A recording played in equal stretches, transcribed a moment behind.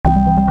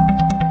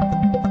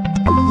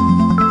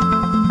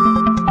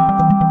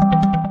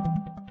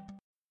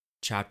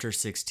chapter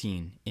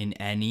 16, in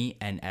any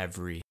and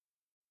every.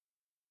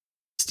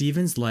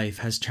 Stephen's life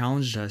has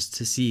challenged us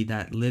to see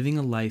that living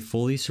a life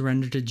fully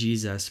surrendered to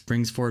Jesus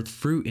brings forth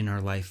fruit in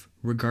our life,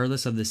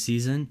 regardless of the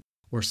season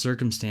or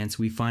circumstance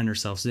we find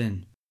ourselves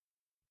in.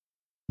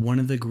 One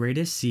of the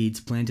greatest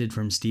seeds planted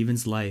from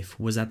Stephen's life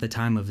was at the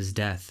time of his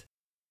death.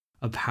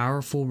 A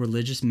powerful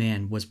religious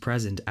man was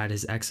present at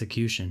his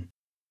execution.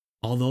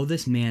 Although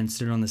this man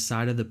stood on the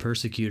side of the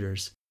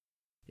persecutors,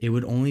 it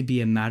would only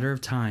be a matter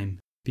of time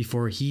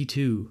before he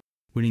too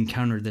would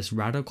encounter this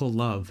radical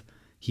love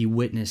he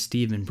witnessed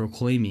Stephen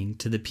proclaiming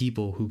to the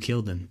people who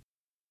killed him.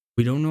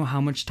 We don't know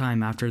how much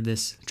time after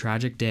this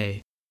tragic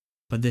day,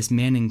 but this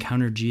man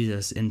encountered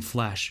Jesus in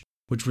flesh,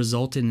 which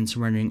resulted in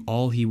surrendering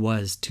all he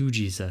was to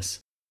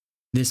Jesus.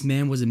 This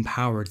man was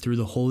empowered through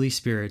the Holy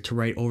Spirit to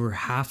write over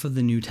half of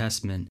the New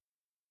Testament,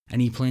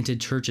 and he planted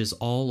churches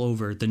all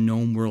over the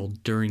known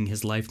world during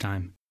his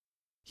lifetime.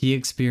 He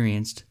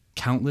experienced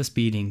countless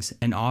beatings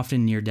and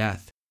often near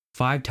death.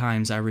 5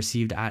 times I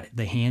received at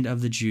the hand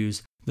of the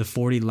Jews the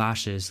 40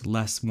 lashes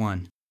less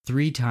 1.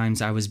 3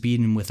 times I was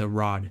beaten with a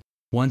rod.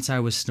 Once I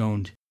was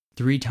stoned.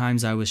 3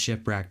 times I was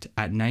shipwrecked.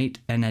 At night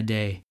and at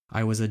day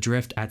I was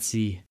adrift at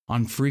sea,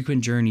 on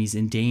frequent journeys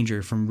in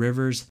danger from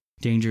rivers,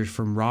 danger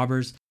from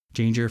robbers,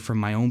 danger from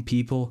my own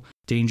people,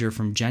 danger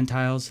from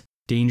Gentiles,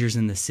 dangers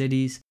in the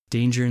cities,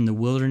 danger in the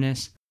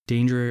wilderness,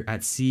 danger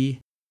at sea,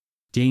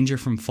 danger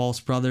from false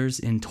brothers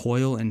in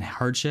toil and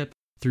hardship,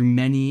 through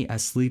many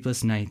as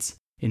sleepless nights,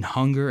 in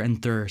hunger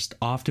and thirst,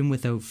 often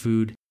without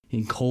food,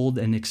 in cold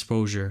and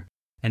exposure.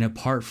 And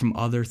apart from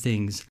other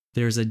things,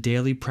 there is a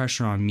daily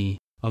pressure on me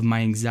of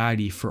my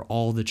anxiety for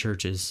all the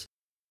churches.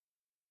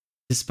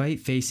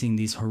 Despite facing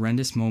these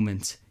horrendous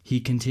moments, he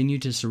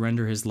continued to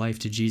surrender his life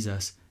to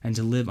Jesus and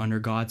to live under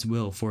God's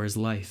will for his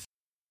life.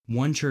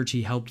 One church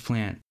he helped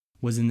plant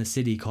was in the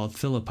city called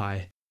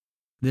Philippi.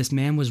 This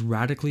man was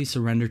radically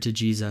surrendered to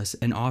Jesus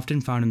and often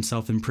found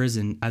himself in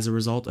prison as a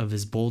result of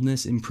his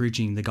boldness in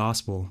preaching the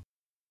gospel.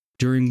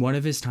 During one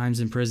of his times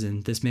in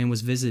prison, this man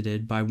was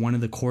visited by one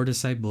of the core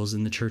disciples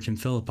in the church in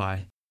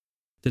Philippi.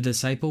 The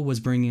disciple was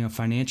bringing a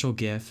financial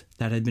gift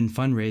that had been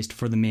fundraised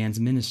for the man's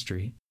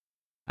ministry.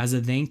 As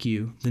a thank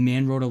you, the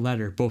man wrote a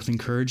letter both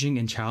encouraging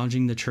and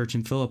challenging the church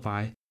in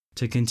Philippi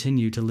to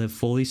continue to live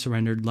fully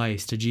surrendered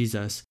lives to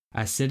Jesus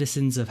as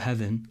citizens of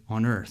heaven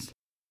on earth.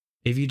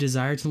 If you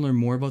desire to learn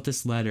more about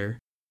this letter,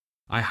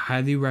 I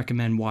highly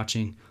recommend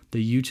watching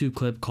the YouTube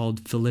clip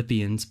called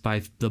Philippians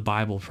by the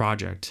Bible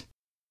Project.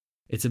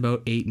 It's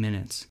about 8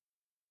 minutes.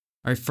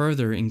 I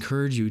further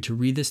encourage you to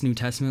read this New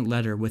Testament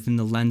letter within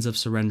the lens of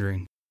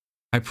surrendering.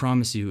 I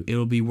promise you, it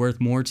will be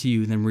worth more to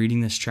you than reading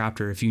this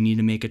chapter if you need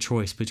to make a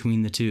choice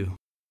between the two.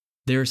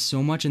 There is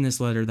so much in this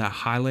letter that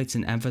highlights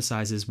and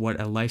emphasizes what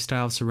a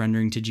lifestyle of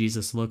surrendering to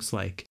Jesus looks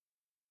like.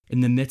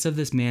 In the midst of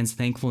this man's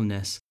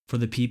thankfulness for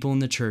the people in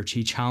the church,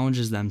 he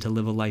challenges them to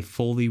live a life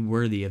fully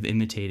worthy of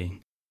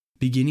imitating.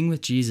 Beginning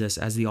with Jesus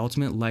as the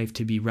ultimate life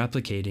to be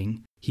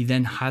replicating, he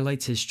then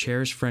highlights his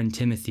cherished friend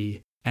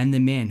Timothy and the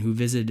man who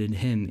visited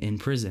him in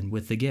prison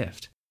with the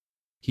gift.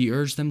 He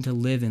urged them to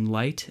live in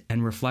light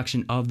and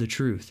reflection of the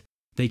truth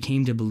they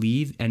came to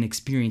believe and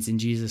experience in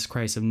Jesus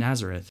Christ of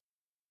Nazareth.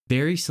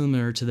 Very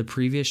similar to the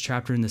previous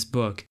chapter in this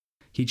book,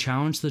 he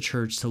challenged the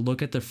church to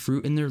look at the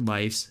fruit in their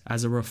lives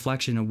as a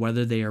reflection of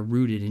whether they are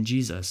rooted in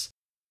Jesus.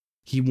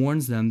 He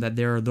warns them that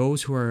there are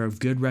those who are of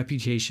good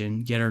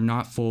reputation yet are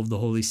not full of the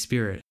Holy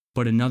Spirit,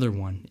 but another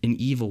one, an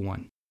evil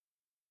one.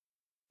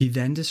 He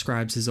then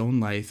describes his own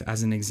life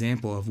as an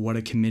example of what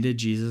a committed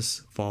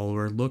Jesus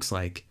follower looks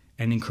like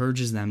and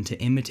encourages them to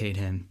imitate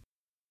him.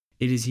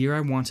 It is here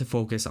I want to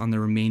focus on the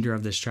remainder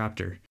of this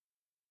chapter.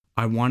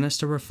 I want us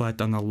to reflect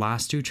on the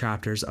last 2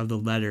 chapters of the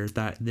letter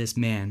that this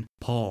man,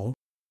 Paul,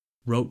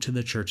 wrote to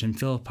the church in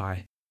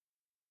Philippi.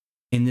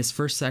 In this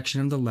first section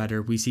of the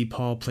letter, we see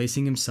Paul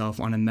placing himself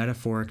on a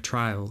metaphoric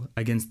trial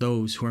against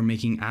those who are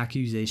making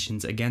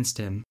accusations against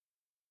him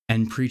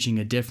and preaching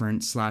a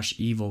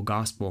different/evil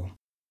gospel.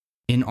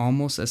 In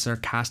almost a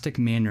sarcastic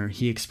manner,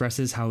 he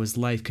expresses how his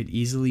life could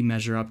easily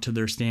measure up to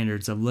their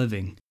standards of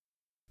living,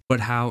 but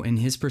how, in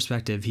his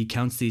perspective, he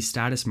counts these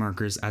status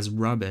markers as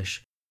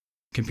rubbish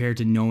compared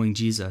to knowing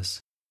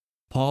Jesus.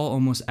 Paul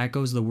almost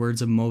echoes the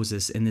words of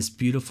Moses in this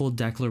beautiful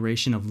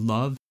declaration of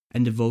love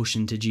and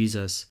devotion to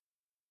Jesus.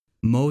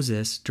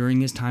 Moses,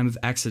 during his time of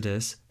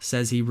Exodus,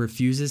 says he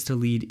refuses to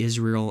lead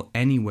Israel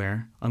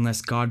anywhere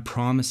unless God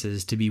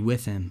promises to be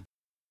with him.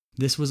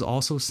 This was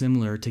also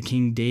similar to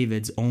King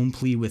David's own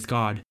plea with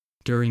God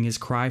during his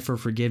cry for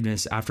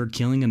forgiveness after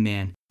killing a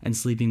man and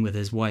sleeping with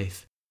his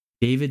wife.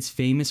 David's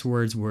famous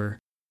words were,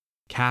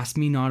 "Cast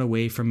me not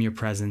away from your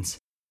presence,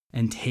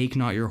 and take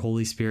not your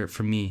Holy Spirit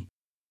from me."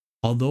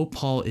 Although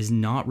Paul is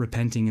not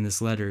repenting in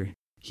this letter,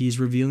 he is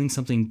revealing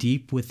something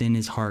deep within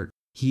his heart.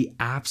 He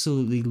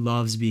absolutely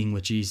loves being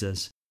with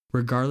Jesus,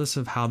 regardless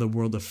of how the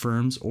world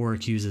affirms or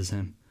accuses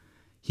him.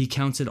 He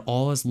counts it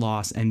all as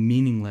loss and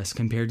meaningless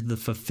compared to the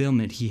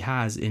fulfillment he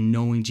has in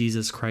knowing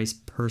Jesus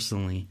Christ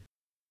personally.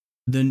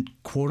 The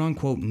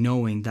quote-unquote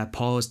knowing that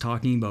Paul is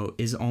talking about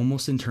is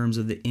almost in terms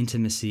of the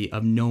intimacy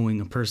of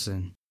knowing a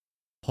person.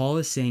 Paul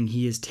is saying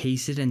he has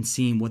tasted and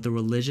seen what the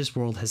religious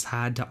world has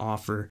had to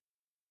offer,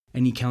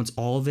 and he counts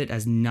all of it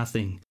as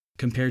nothing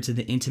compared to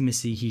the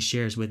intimacy he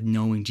shares with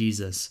knowing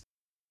Jesus.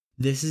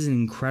 This is an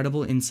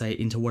incredible insight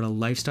into what a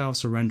lifestyle of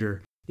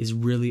surrender is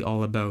really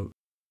all about.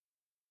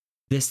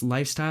 This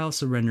lifestyle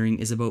surrendering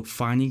is about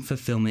finding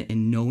fulfillment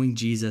in knowing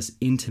Jesus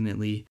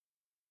intimately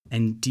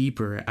and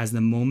deeper as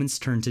the moments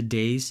turn to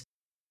days,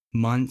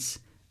 months,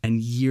 and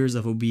years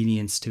of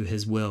obedience to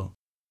His will.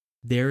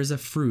 There is a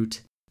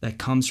fruit that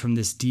comes from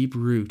this deep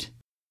root,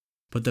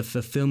 but the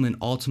fulfillment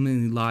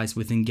ultimately lies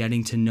within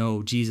getting to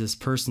know Jesus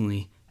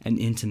personally and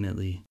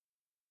intimately.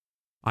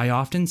 I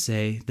often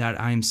say that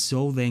I am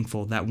so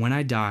thankful that when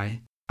I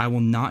die, I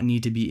will not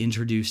need to be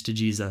introduced to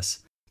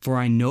Jesus, for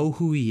I know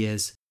who He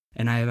is,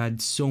 and I have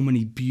had so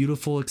many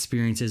beautiful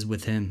experiences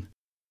with Him.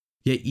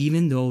 Yet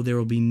even though there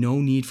will be no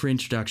need for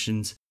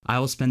introductions, I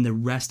will spend the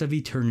rest of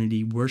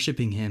eternity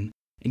worshiping Him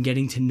and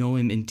getting to know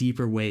Him in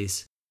deeper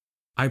ways.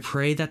 I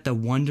pray that the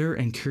wonder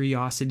and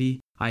curiosity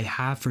I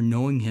have for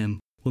knowing Him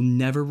will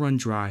never run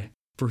dry,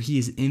 for He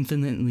is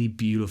infinitely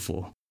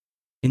beautiful.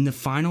 In the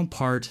final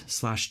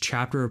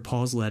part/chapter of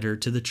Paul's letter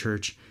to the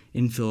church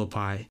in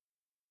Philippi,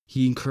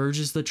 he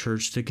encourages the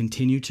church to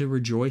continue to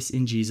rejoice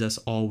in Jesus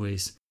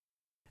always,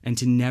 and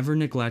to never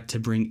neglect to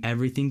bring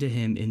everything to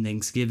Him in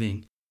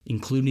thanksgiving,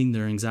 including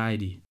their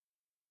anxiety.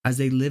 As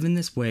they live in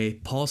this way,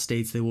 Paul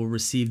states they will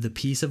receive the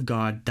peace of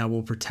God that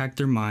will protect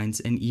their minds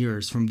and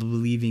ears from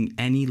believing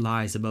any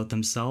lies about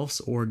themselves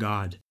or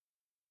God.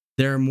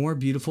 There are more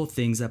beautiful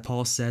things that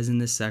Paul says in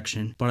this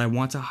section, but I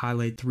want to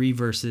highlight 3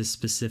 verses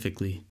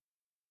specifically.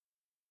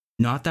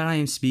 Not that I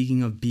am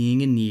speaking of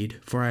being in need,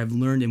 for I have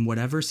learned in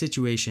whatever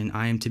situation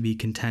I am to be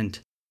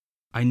content.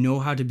 I know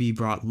how to be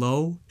brought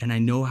low, and I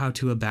know how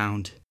to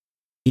abound.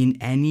 In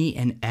any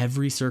and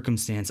every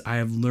circumstance, I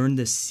have learned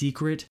the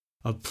secret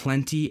of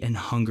plenty and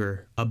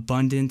hunger,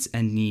 abundance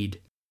and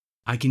need.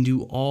 I can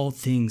do all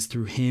things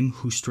through Him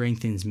who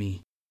strengthens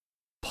me.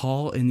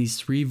 Paul, in these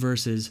 3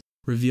 verses,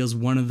 reveals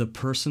one of the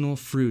personal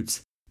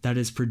fruits that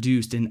is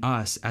produced in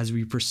us as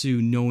we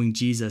pursue knowing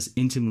Jesus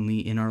intimately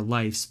in our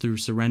lives through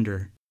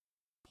surrender.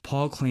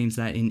 Paul claims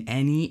that in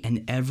any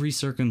and every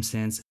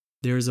circumstance,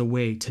 there is a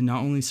way to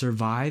not only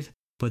survive,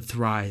 but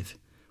thrive.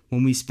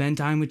 When we spend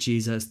time with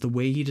Jesus the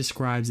way he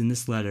describes in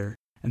this letter,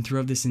 and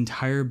throughout this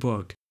entire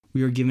book,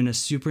 we are given a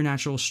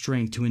supernatural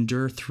strength to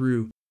endure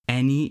through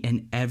any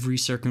and every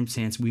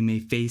circumstance we may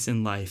face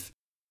in life.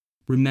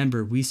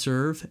 Remember, we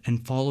serve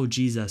and follow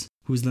Jesus,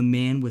 who is the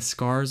man with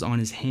scars on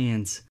his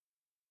hands.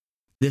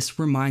 This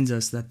reminds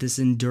us that this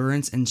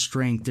endurance and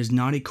strength does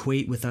not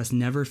equate with us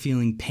never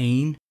feeling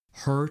pain,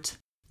 hurt,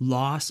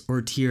 loss,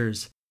 or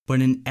tears, but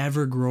an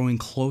ever-growing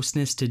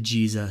closeness to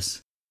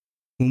Jesus.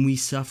 When we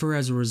suffer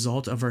as a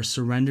result of our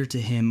surrender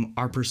to Him,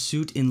 our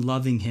pursuit in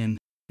loving Him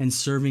and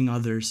serving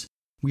others,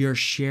 we are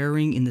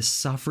sharing in the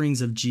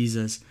sufferings of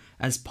Jesus,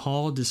 as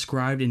Paul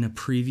described in a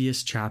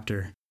previous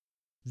chapter.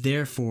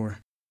 Therefore,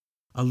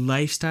 a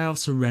lifestyle of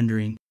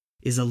surrendering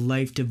is a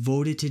life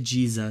devoted to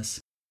Jesus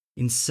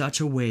in such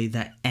a way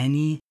that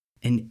any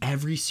and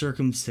every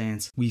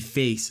circumstance we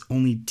face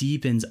only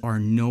deepens our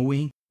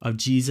knowing of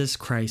Jesus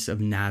Christ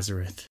of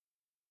Nazareth.